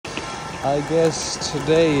I guess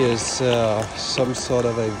today is some sort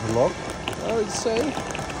of a vlog, I would say.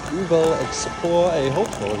 We will explore a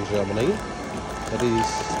hotel in Germany that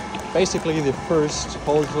is basically the first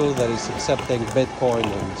hotel that is accepting Bitcoin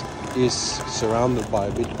and is surrounded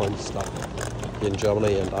by Bitcoin stuff in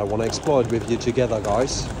Germany, and I want to explore it with you together,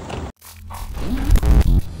 guys.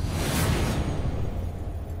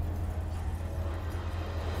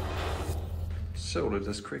 So let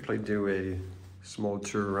us quickly do a small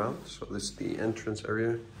tour around. So this is the entrance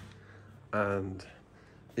area, and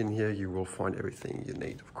in here you will find everything you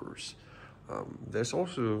need, of course. There's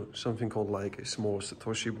also something called like a small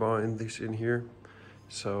Satoshi bar in here.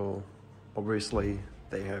 So obviously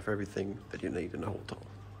they have everything that you need in a hotel.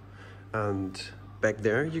 And back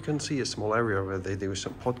there you can see a small area where they do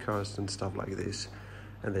some podcasts and stuff like this,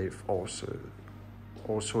 and they've also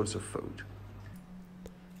all sorts of food.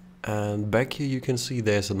 And back here you can see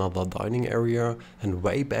there's another dining area, and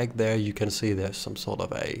way back there you can see there's some sort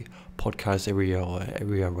of a podcast area or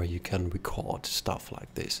area where you can record stuff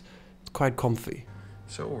like this. It's quite comfy.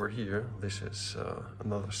 So over here, this is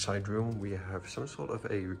another side room. We have some sort of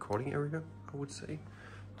a recording area, I would say.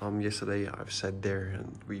 Yesterday I've sat there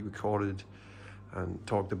and we recorded and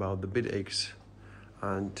talked about the Bitaxe.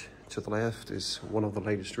 And to the left is one of the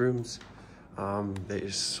latest rooms. There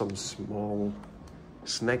is some small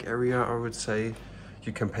snack area, I would say.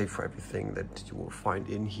 You can pay for everything that you will find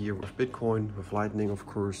in here with Bitcoin, with Lightning, of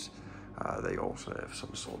course. They also have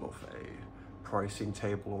some sort of a pricing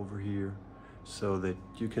table over here so that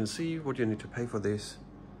you can see what you need to pay for this.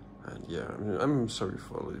 And yeah, I mean, I'm sorry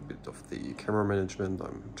for a little bit of the camera management.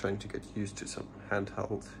 I'm trying to get used to some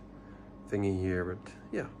handheld thingy here, but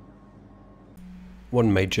yeah.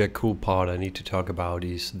 One major cool part I need to talk about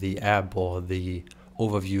is the app, or the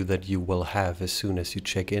overview that you will have as soon as you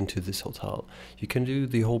check into this hotel. You can do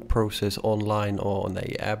the whole process online or on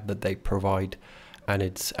a app that they provide, and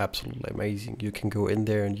it's absolutely amazing. You can go in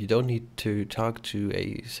there and you don't need to talk to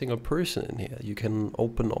a single person in here. You can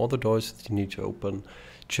open all the doors that you need to open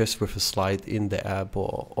just with a slide in the app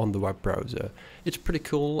or on the web browser. It's pretty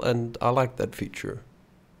cool, and I like that feature.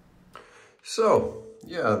 So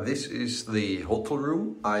yeah, this is the hotel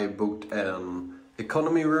room. I booked an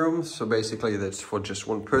economy room, so basically that's for just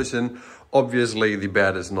one person. Obviously the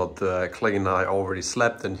bed is not clean. I already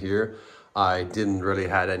slept in here. I didn't really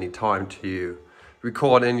had any time to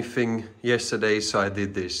record anything yesterday, so I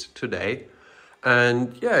did this today.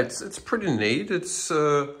 And yeah, it's pretty neat. It's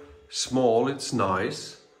small, it's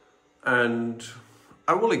nice, and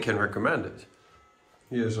I really can recommend it.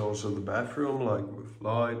 Here's also the bathroom, like with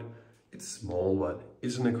light. It's small, but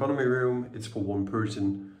it's an economy room. It's for one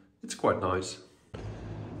person. It's quite nice.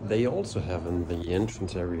 They also have in the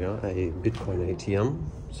entrance area a Bitcoin ATM,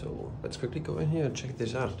 so let's quickly go in here and check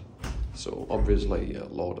this out. So obviously a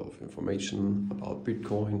lot of information about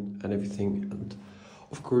Bitcoin and everything, and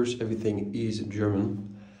of course everything is in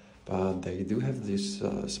German, but they do have this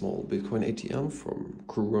small Bitcoin ATM from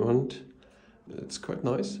Kurant. It's quite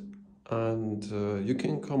nice, and you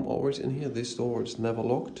can come always in here. This door is never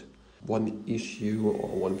locked. One issue or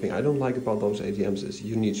one thing I don't like about those ATMs is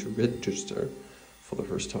you need to register for the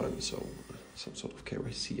first time, so some sort of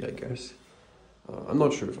KYC, I guess. I'm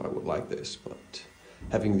not sure if I would like this, but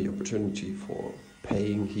having the opportunity for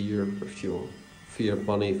paying here with your fiat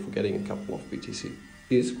money for getting a couple of BTC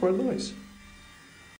is quite nice.